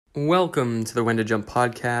Welcome to the When to Jump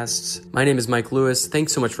podcast. My name is Mike Lewis.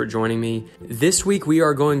 Thanks so much for joining me. This week we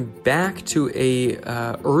are going back to a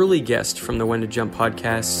early guest from the When to Jump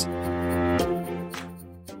podcast,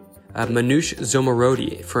 Manoush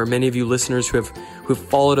Zomorodi. For many of you listeners who have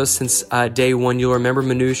followed us since day one, you'll remember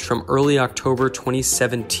Manoush from early October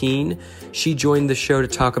 2017. She joined the show to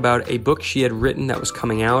talk about a book she had written that was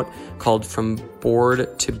coming out called From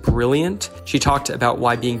Bored to Brilliant. She talked about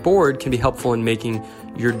why being bored can be helpful in making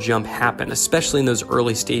your jump happen, especially in those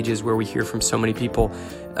early stages where we hear from so many people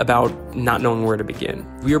about not knowing where to begin.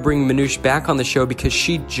 We are bringing Manoush back on the show because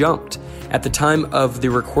she jumped. At the time of the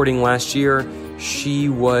recording last year, she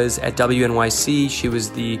was at WNYC. She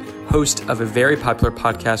was the host of a very popular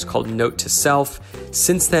podcast called Note to Self.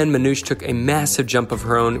 Since then, Manoush took a massive jump of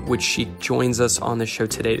her own, which she joins us on the show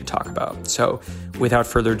today to talk about. So without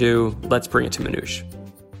further ado, let's bring it to Manoush.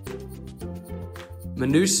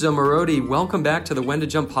 Manoush Zomorodi, welcome back to the When to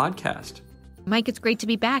Jump podcast. Mike, it's great to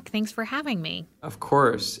be back. Thanks for having me. Of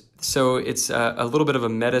course. So it's a little bit of a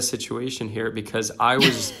meta situation here because I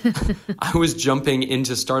was jumping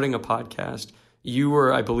into starting a podcast. You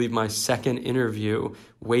were, I believe, my second interview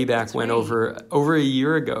way back That's when right. over a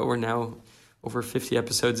year ago. We're now over 50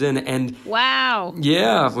 episodes in. And wow.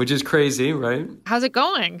 Yeah, which is crazy, right? How's it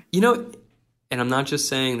going? You know, and I'm not just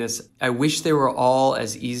saying this, I wish they were all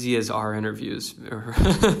as easy as our interviews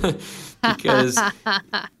because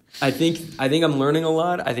I think I'm learning a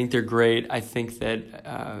lot. I think they're great. I think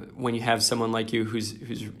that when you have someone like you who's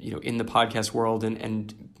in the podcast world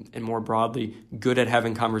and more broadly good at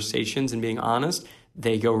having conversations and being honest,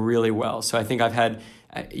 they go really well. So I think I've had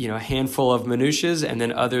a handful of Manoushas and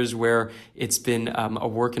then others where it's been a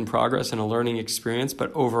work in progress and a learning experience.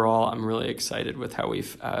 But overall, I'm really excited with how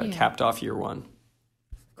we've capped off year one.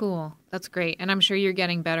 Cool. That's great. And I'm sure you're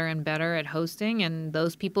getting better and better at hosting, and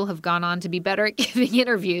those people have gone on to be better at giving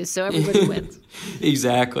interviews, so everybody wins.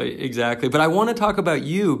 Exactly. But I want to talk about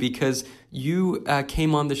you because you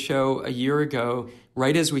came on the show a year ago,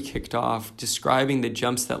 right as we kicked off, describing the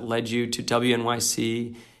jumps that led you to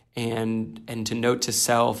WNYC and to Note to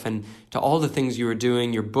Self and to all the things you were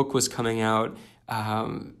doing. Your book was coming out.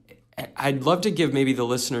 I'd love to give maybe the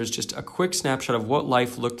listeners just a quick snapshot of what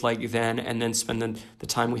life looked like then and then spend the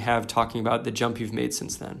time we have talking about the jump you've made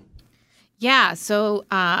since then. Yeah, so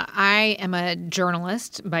I am a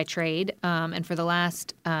journalist by trade, and for the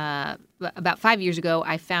last about 5 years ago,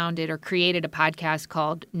 I founded or created a podcast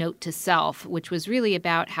called Note to Self, which was really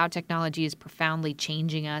about how technology is profoundly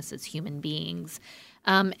changing us as human beings.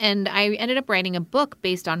 And I ended up writing a book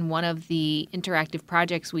based on one of the interactive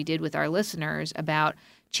projects we did with our listeners about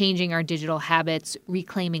changing our digital habits,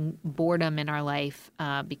 reclaiming boredom in our life,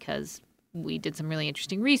 because we did some really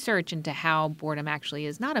interesting research into how boredom actually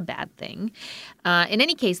is not a bad thing. In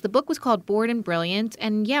any case, the book was called Bored and Brilliant.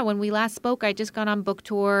 And yeah, when we last spoke, I just got on book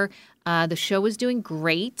tour. The show was doing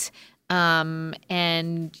great.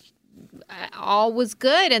 And all was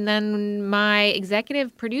good. And then my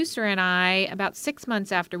executive producer and I, about 6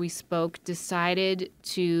 months after we spoke, decided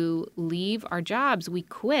to leave our jobs. We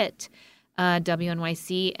quit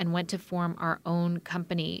WNYC and went to form our own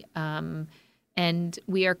company. And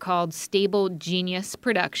we are called Stable Genius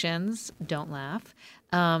Productions. Don't laugh.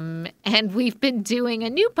 And we've been doing a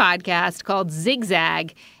new podcast called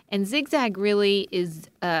Zigzag. And Zigzag really is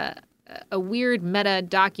a weird meta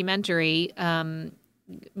documentary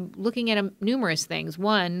looking at numerous things.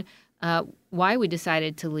 One, why we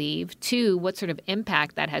decided to leave. Two, what sort of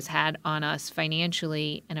impact that has had on us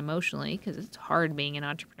financially and emotionally, because it's hard being an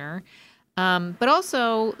entrepreneur. But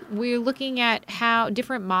also, we're looking at how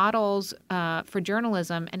different models for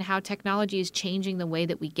journalism and how technology is changing the way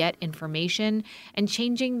that we get information and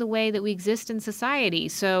changing the way that we exist in society.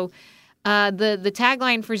 So the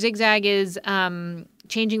tagline for Zigzag is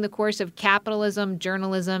changing the course of capitalism,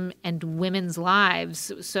 journalism, and women's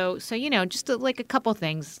lives. So just like a couple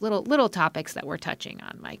things, little topics that we're touching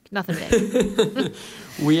on, Mike. Nothing big.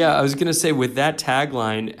 I was going to say, with that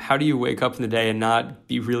tagline, how do you wake up in the day and not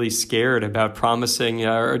be really scared about promising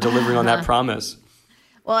or delivering on that promise?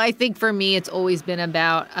 Well, I think for me, it's always been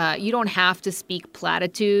about you don't have to speak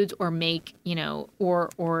platitudes or make,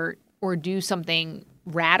 or do something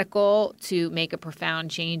radical to make a profound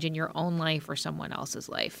change in your own life or someone else's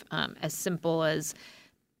life. As simple as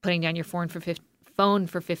putting down your phone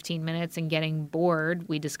for 15 minutes and getting bored,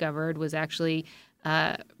 we discovered was actually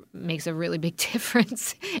makes a really big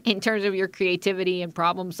difference in terms of your creativity and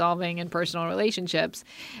problem solving and personal relationships.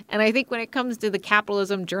 And I think when it comes to the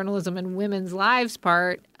capitalism, journalism, and women's lives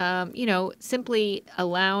part, simply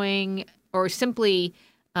allowing or simply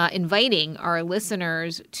inviting our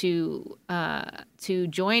listeners to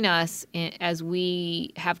join us as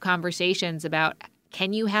we have conversations about,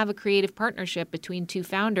 can you have a creative partnership between two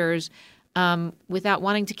founders without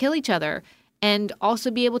wanting to kill each other, and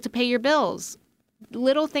also be able to pay your bills?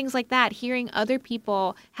 Little things like that. Hearing other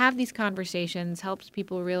people have these conversations helps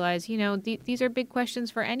people realize, these are big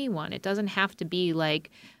questions for anyone. It doesn't have to be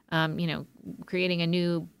like, creating a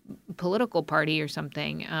new political party or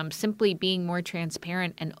something. Simply being more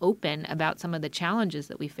transparent and open about some of the challenges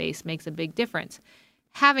that we face makes a big difference.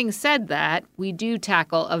 Having said that, we do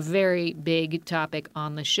tackle a very big topic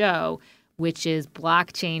on the show, which is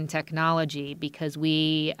blockchain technology, because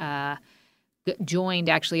we joined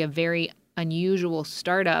actually a very unusual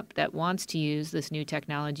startup that wants to use this new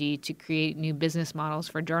technology to create new business models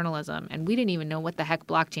for journalism. And we didn't even know what the heck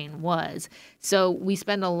blockchain was. So we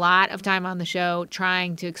spend a lot of time on the show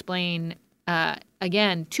trying to explain,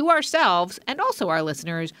 again, to ourselves and also our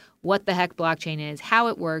listeners, what the heck blockchain is, how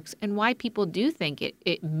it works, and why people do think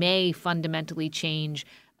it may fundamentally change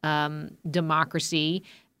democracy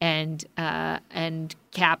and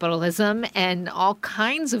capitalism and all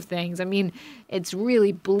kinds of things. I mean, it's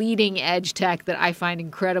really bleeding edge tech that I find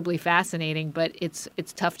incredibly fascinating, but it's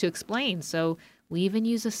tough to explain. So we even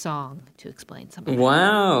use a song to explain something.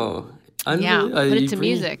 Wow. Yeah, put it to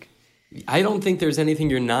music. I don't think there's anything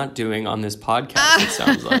you're not doing on this podcast, it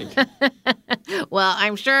sounds like. Well,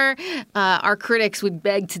 I'm sure our critics would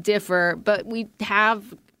beg to differ, but we have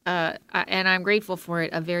and I'm grateful for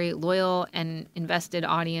it, a very loyal and invested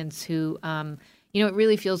audience who, it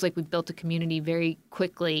really feels like we've built a community very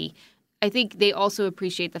quickly. I think they also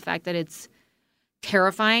appreciate the fact that it's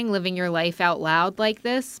terrifying living your life out loud like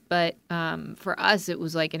this. But for us, it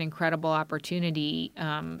was like an incredible opportunity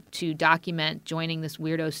to document joining this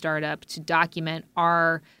weirdo startup, to document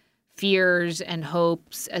our fears and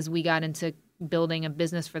hopes as we got into building a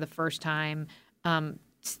business for the first time.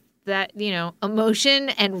 That, emotion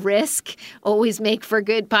and risk always make for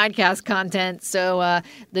good podcast content. So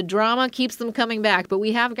the drama keeps them coming back. But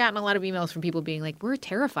we have gotten a lot of emails from people being like, we're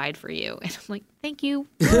terrified for you. And I'm like, thank you.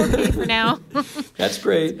 We're okay for now. That's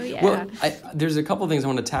great. So, yeah. Well, there's a couple of things I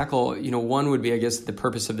want to tackle. One would be, I guess, the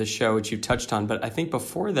purpose of the show, which you touched on. But I think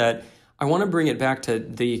before that, I want to bring it back to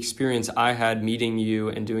the experience I had meeting you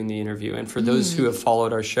and doing the interview. And for those who have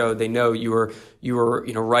followed our show, they know you were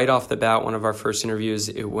right off the bat, one of our first interviews.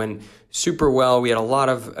 It went super well. We had a lot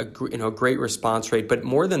of a great response rate. But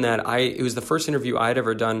more than that, it was the first interview I'd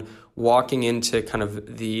ever done walking into kind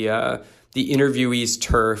of the interviewee's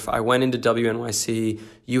turf. I went into WNYC.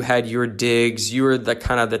 You had your digs. You were the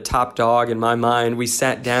kind of the top dog in my mind. We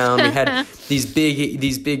sat down. We had these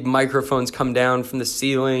big microphones come down from the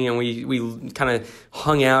ceiling, and we kind of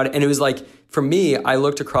hung out. And it was like, for me, I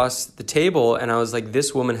looked across the table and I was like,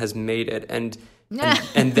 this woman has made it. And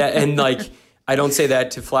like, I don't say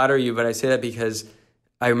that to flatter you, but I say that because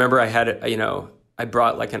I remember I had I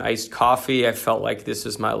brought like an iced coffee. I felt like this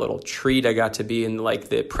was my little treat. I got to be in like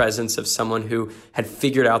the presence of someone who had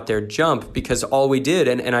figured out their jump, because all we did,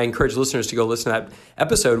 and I encourage listeners to go listen to that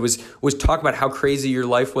episode, was talk about how crazy your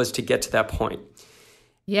life was to get to that point.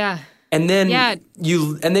 Yeah. And then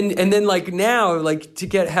like now, like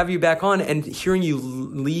to have you back on and hearing you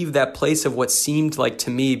leave that place of what seemed like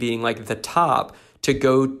to me being like the top to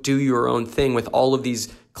go do your own thing with all of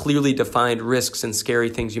these clearly defined risks and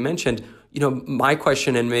scary things you mentioned. My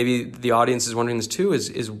question, and maybe the audience is wondering this too,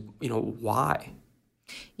 is why?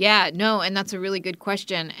 Yeah, no, and that's a really good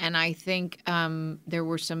question. And I think there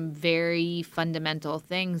were some very fundamental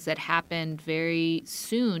things that happened very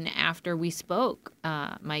soon after we spoke,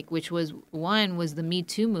 Mike, which was the Me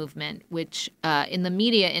Too movement, which in the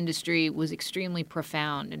media industry was extremely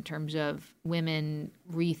profound in terms of women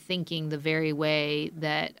rethinking the very way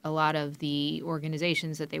that a lot of the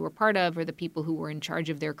organizations that they were part of, or the people who were in charge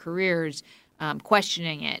of their careers,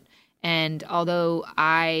 questioning it. And although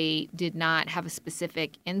I did not have a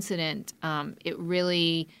specific incident, it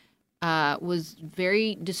really was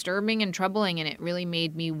very disturbing and troubling, and it really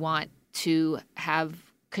made me want to have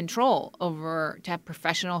control to have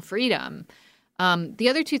professional freedom. The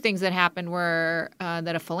other two things that happened were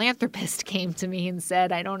that a philanthropist came to me and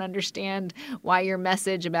said, I don't understand why your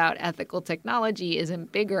message about ethical technology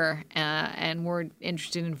isn't bigger, and we're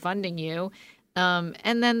interested in funding you.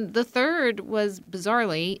 And then the third was,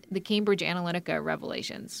 bizarrely, the Cambridge Analytica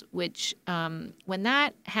revelations, which when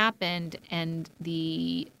that happened and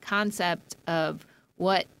the concept of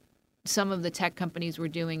what some of the tech companies were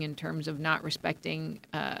doing in terms of not respecting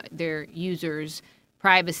their users'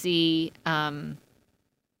 privacy and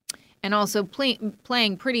also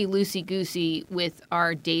playing pretty loosey-goosey with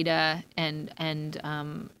our data and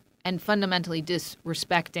and fundamentally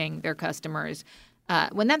disrespecting their customers.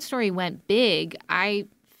 When that story went big, I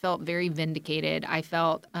felt very vindicated. I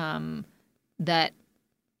felt that,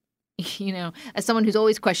 as someone who's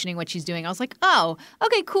always questioning what she's doing, I was like, oh,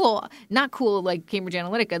 okay, cool. Not cool like Cambridge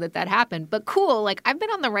Analytica that happened, but cool. Like, I've been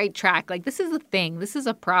on the right track. Like, this is a thing. This is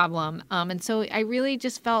a problem. And so I really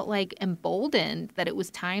just felt like emboldened that it was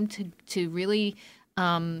time to really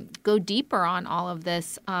go deeper on all of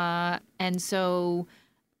this. But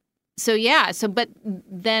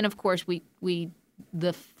then, of course,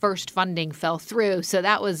 the first funding fell through. So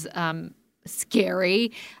that was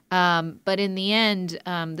scary. But in the end,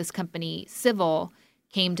 this company, Civil,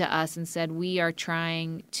 came to us and said, we are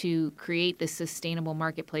trying to create this sustainable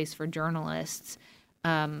marketplace for journalists.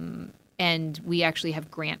 And we actually have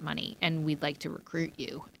grant money and we'd like to recruit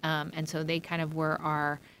you. And so they kind of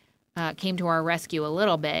came to our rescue a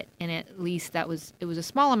little bit. And at least it was a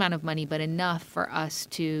small amount of money, but enough for us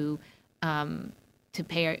to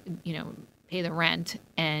pay, pay the rent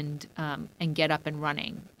and get up and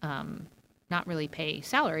running. Not really pay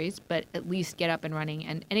salaries, but at least get up and running.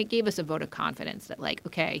 And it gave us a vote of confidence that, like,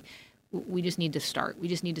 okay, we just need to start. We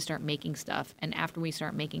just need to start making stuff. And after we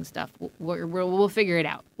start making stuff, we'll figure it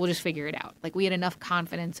out. We'll just figure it out. Like, we had enough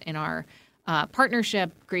confidence in our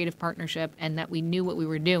creative partnership, and that we knew what we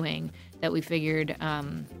were doing, that we figured,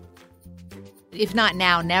 if not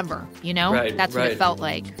now, never, Right, That's what right. it felt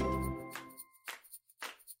like.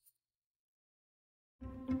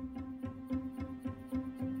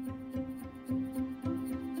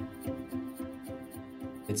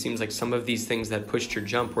 It seems like some of these things that pushed your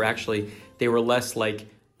jump they were less like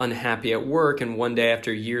unhappy at work, and one day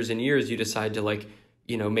after years and years you decide to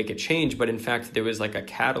make a change, but in fact there was like a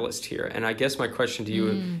catalyst here. And I guess my question to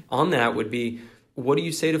you on that would be, what do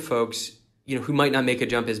you say to folks who might not make a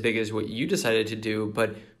jump as big as what you decided to do,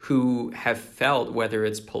 but who have felt, whether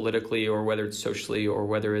it's politically or whether it's socially or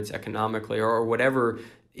whether it's economically or whatever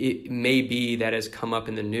it may be that has come up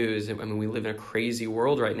in the news. I mean, we live in a crazy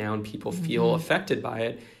world right now and people feel affected by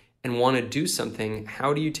it and want to do something.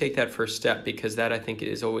 How do you take that first step? Because that, I think,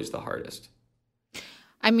 is always the hardest.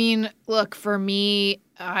 I mean, look, for me,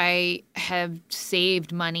 I have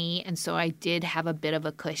saved money, and so I did have a bit of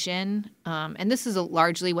a cushion. And this is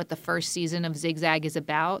largely what the first season of Zigzag is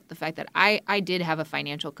about, the fact that I did have a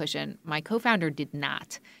financial cushion. My co-founder did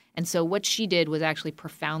not. And so what she did was actually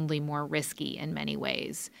profoundly more risky in many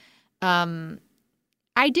ways. I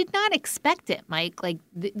did not expect it, Mike. Like,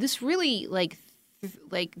 this really,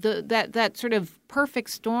 that sort of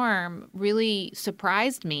perfect storm really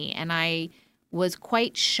surprised me, and I was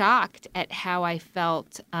quite shocked at how I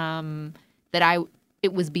felt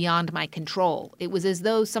it was beyond my control. It was as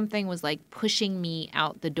though something was like pushing me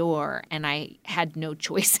out the door and I had no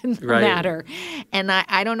choice in the matter. And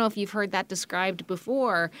I don't know if you've heard that described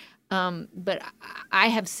before, but I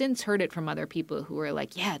have since heard it from other people who are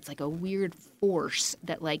like, yeah, it's like a weird force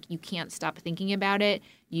that like you can't stop thinking about it.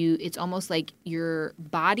 It's almost like your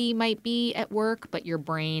body might be at work, but your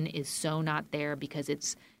brain is so not there because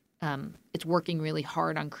it's working really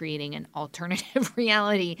hard on creating an alternative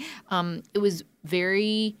reality. It was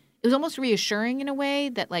almost reassuring in a way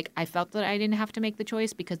that like I felt that I didn't have to make the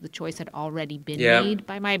choice because the choice had already been made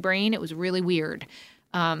by my brain. It was really weird.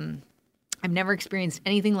 I've never experienced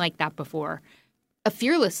anything like that before. A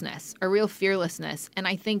real fearlessness. And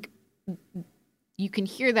I think you can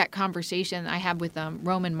hear that conversation I have with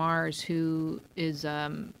Roman Mars, who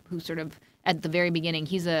sort of at the very beginning,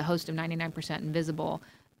 he's a host of 99% Invisible.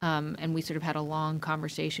 And we sort of had a long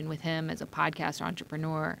conversation with him as a podcast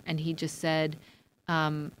entrepreneur. And he just said,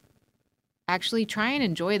 actually try and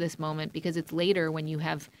enjoy this moment because it's later when you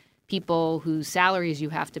have people whose salaries you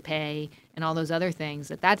have to pay and all those other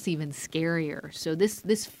things that's even scarier. So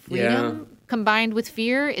this freedom combined with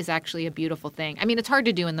fear is actually a beautiful thing. I mean, it's hard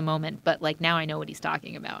to do in the moment, but like now I know what he's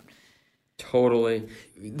talking about. Totally.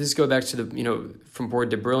 This goes back to the, from bored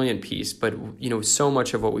to brilliant piece, but, so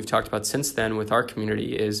much of what we've talked about since then with our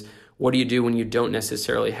community is what do you do when you don't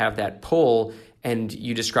necessarily have that pull? And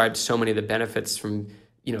you described so many of the benefits from,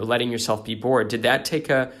 letting yourself be bored. Did that take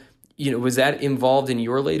was that involved in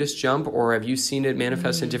your latest jump, or have you seen it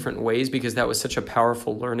manifest in different ways? Because that was such a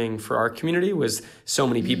powerful learning for our community, was so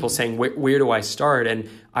many people saying, where do I start? And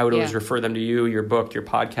I would always refer them to you, your book, your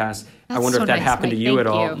podcast. I wonder if that happened to you at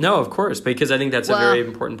all. No, of course, because I think that's a very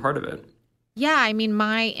important part of it. Yeah, I mean,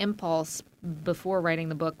 my impulse before writing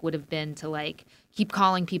the book would have been to like keep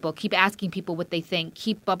calling people, keep asking people what they think,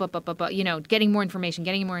 keep getting more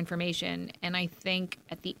information. And I think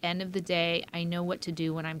at the end of the day, I know what to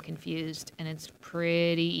do when I'm confused, and it's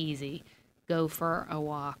pretty easy. Go for a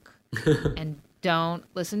walk don't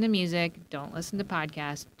listen to music, don't listen to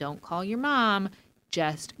podcasts, don't call your mom,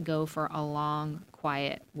 just go for a long,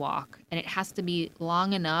 quiet walk. And it has to be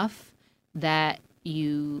long enough that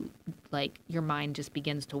you like your mind just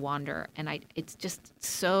begins to wander. And it's just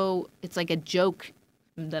so, it's like a joke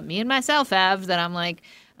that me and myself have that I'm like,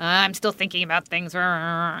 I'm still thinking about things.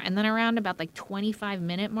 And then around about like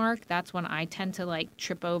 25-minute mark, that's when I tend to like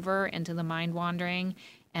trip over into the mind wandering.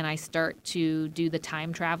 And I start to do the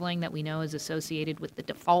time traveling that we know is associated with the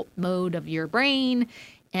default mode of your brain.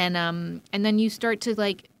 And then you start to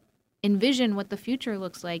like envision what the future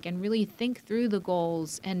looks like and really think through the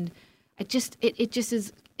goals. And it just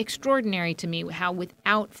is extraordinary to me how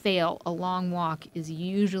without fail, a long walk is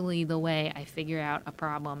usually the way I figure out a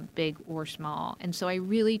problem, big or small. And so I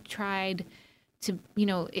really tried to,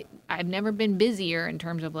 I've never been busier in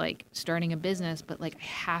terms of like starting a business, but like I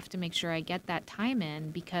have to make sure I get that time in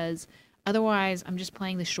because otherwise I'm just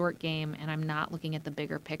playing the short game and I'm not looking at the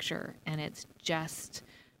bigger picture. And it's just,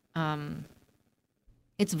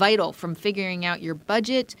 it's vital from figuring out your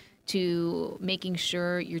budget to making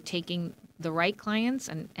sure you're taking the right clients.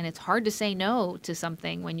 And it's hard to say no to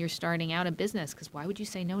something when you're starting out a business because why would you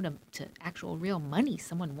say no to actual real money?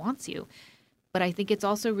 Someone wants you. But I think it's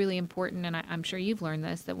also really important, and I'm sure you've learned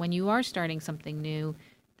this, that when you are starting something new,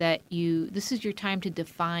 that this is your time to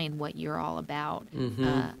define what you're all about,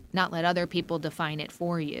 not let other people define it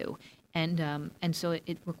for you. And so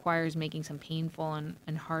it requires making some painful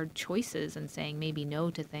and hard choices and saying maybe no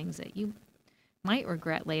to things that you might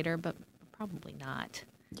regret later, but probably not.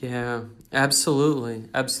 Yeah, absolutely.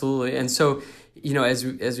 Absolutely. And so,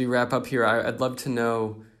 as we wrap up here, I'd love to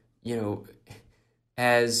know,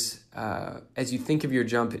 as you think of your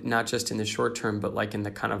jump, not just in the short term, but like in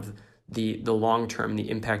the kind of the long term, the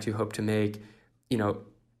impact you hope to make,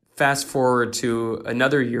 fast forward to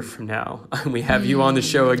another year from now, we have you on the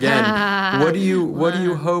show again. What do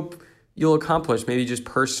you hope you'll accomplish? Maybe just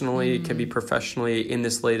personally, it can be professionally in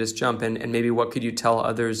this latest jump, and maybe what could you tell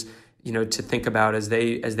others, to think about as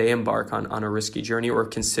they embark on a risky journey or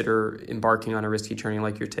consider embarking on a risky journey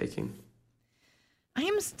like you're taking? I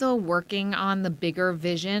am still working on the bigger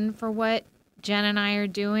vision for what Jen and I are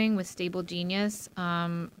doing with Stable Genius.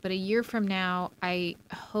 But a year from now, I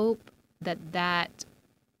hope that,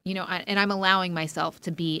 and I'm allowing myself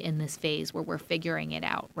to be in this phase where we're figuring it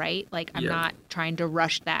out, right? Like I'm not trying to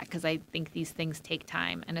rush that because I think these things take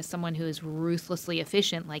time. And as someone who is ruthlessly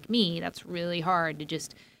efficient like me, that's really hard to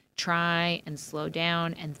just try and slow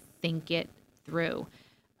down and think it through.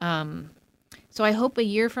 So I hope a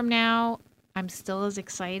year from now, I'm still as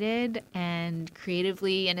excited and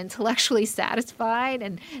creatively and intellectually satisfied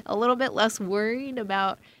and a little bit less worried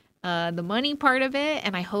about the money part of it.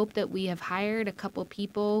 And I hope that we have hired a couple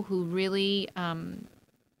people who really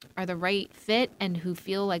are the right fit and who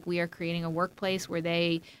feel like we are creating a workplace where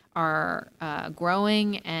they are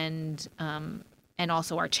growing and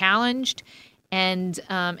also are challenged. And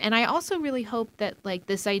I also really hope that like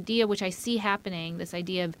this idea, which I see happening, this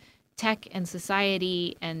idea of tech and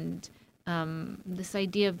society and this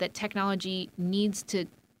idea of that technology we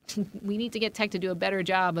need to get tech to do a better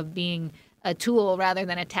job of being a tool rather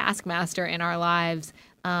than a taskmaster in our lives,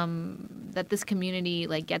 that this community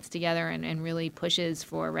like gets together and really pushes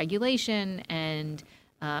for regulation and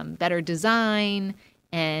better design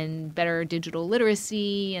and better digital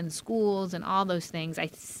literacy and schools and all those things. I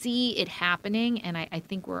see it happening, and I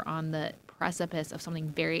think we're on the precipice of something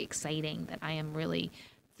very exciting that I am really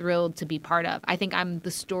thrilled to be part of. I think I'm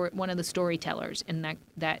one of the storytellers in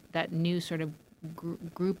that new sort of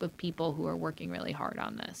group of people who are working really hard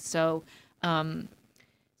on this. So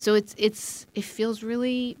it feels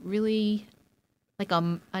really, really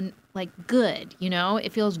like good,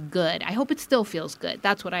 it feels good. I hope it still feels good.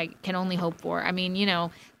 That's what I can only hope for. I mean,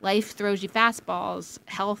 life throws you fastballs,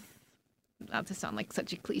 health, not to sound like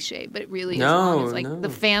such a cliche, but really as long as the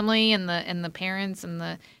family and the parents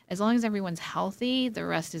and as long as everyone's healthy, the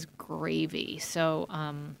rest is gravy. So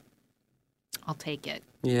I'll take it.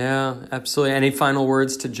 Yeah, absolutely. Any final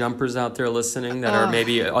words to jumpers out there listening that are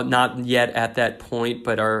maybe not yet at that point,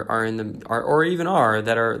 but are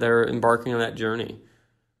that are embarking on that journey?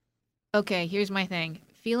 Okay, here's my thing.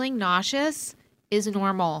 Feeling nauseous is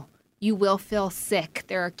normal. You will feel sick.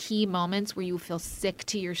 There are key moments where you feel sick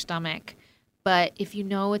to your stomach. But if you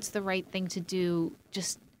know it's the right thing to do,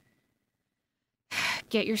 just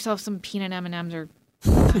get yourself some peanut M&Ms or,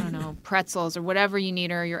 I don't know, pretzels or whatever you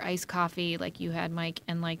need, or your iced coffee like you had, Mike,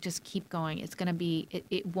 and like just keep going. It's going to be,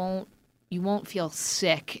 you won't feel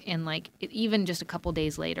sick in even just a couple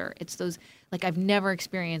days later. It's those, I've never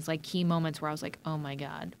experienced key moments where I was like, oh my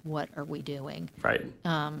God, what are we doing? Right.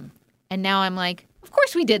 And now I'm like, of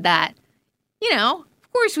course we did that.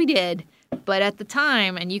 Of course we did. But at the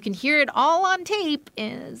time, and you can hear it all on tape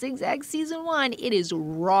in Zigzag Season 1, it is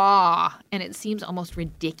raw. And it seems almost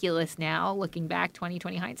ridiculous now, looking back,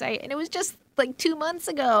 2020 hindsight. And it was just like 2 months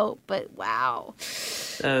ago. But wow.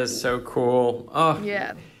 That is so cool. Oh,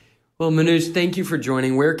 yeah. Well, Manoush, thank you for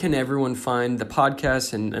joining. Where can everyone find the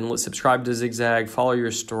podcast and subscribe to Zigzag, follow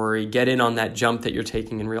your story, get in on that jump that you're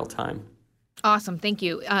taking in real time? Awesome. Thank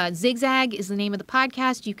you. Zigzag is the name of the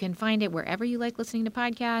podcast. You can find it wherever you like listening to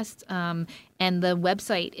podcasts. And the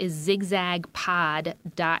website is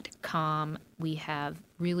zigzagpod.com. We have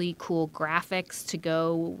really cool graphics to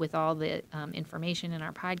go with all the information in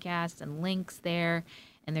our podcast and links there.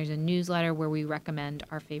 And there's a newsletter where we recommend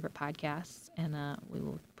our favorite podcasts. And we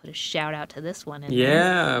will put a shout out to this one.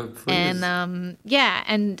 Yeah, please. And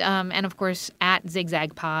and of course, at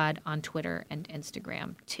ZigzagPod on Twitter and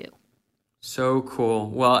Instagram too. So cool.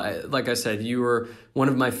 Well, like I said, you were one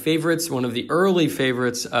of my favorites, one of the early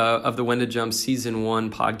favorites of the When to Jump Season 1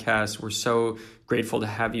 podcast. We're so grateful to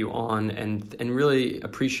have you on and really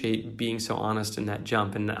appreciate being so honest in that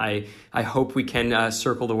jump. And I hope we can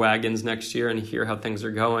circle the wagons next year and hear how things are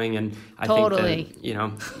going. And I think that,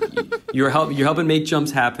 you're helping make jumps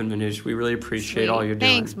happen, Manoush. We really appreciate all you're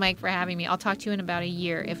doing. Thanks, Mike, for having me. I'll talk to you in about a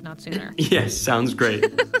year, if not sooner. Yes, sounds great.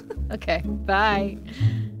 Okay, bye.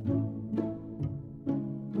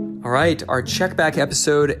 All right, our check back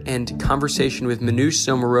episode and conversation with Manoush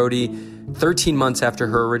Zomorodi 13 months after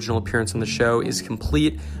her original appearance on the show is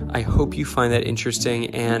complete. I hope you find that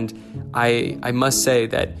interesting, and I must say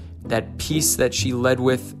that piece that she led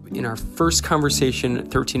with in our first conversation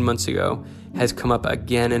 13 months ago has come up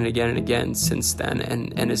again and again and again since then,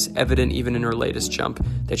 and is evident even in her latest jump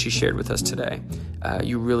that she shared with us today.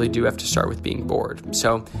 You really do have to start with being bored.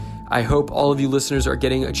 So I hope all of you listeners are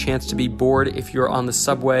getting a chance to be bored. If you're on the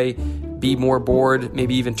subway, be more bored,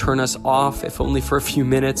 maybe even turn us off, if only for a few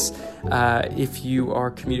minutes. If you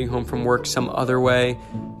are commuting home from work some other way,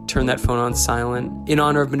 turn that phone on silent. In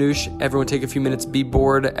honor of Manoush, everyone take a few minutes, be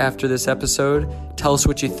bored after this episode. Tell us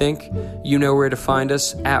what you think. You know where to find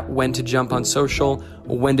us, at When to Jump on social,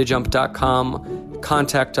 whentojump.com.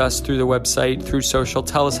 Contact us through the website, through social.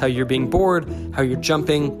 Tell us how you're being bored, how you're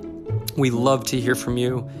jumping. We love to hear from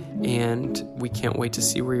you, and we can't wait to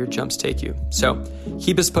see where your jumps take you. So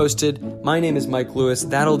keep us posted. My name is Mike Lewis.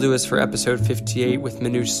 That'll do us for episode 58 with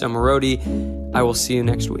Manoush Zomorodi. I will see you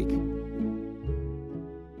next week.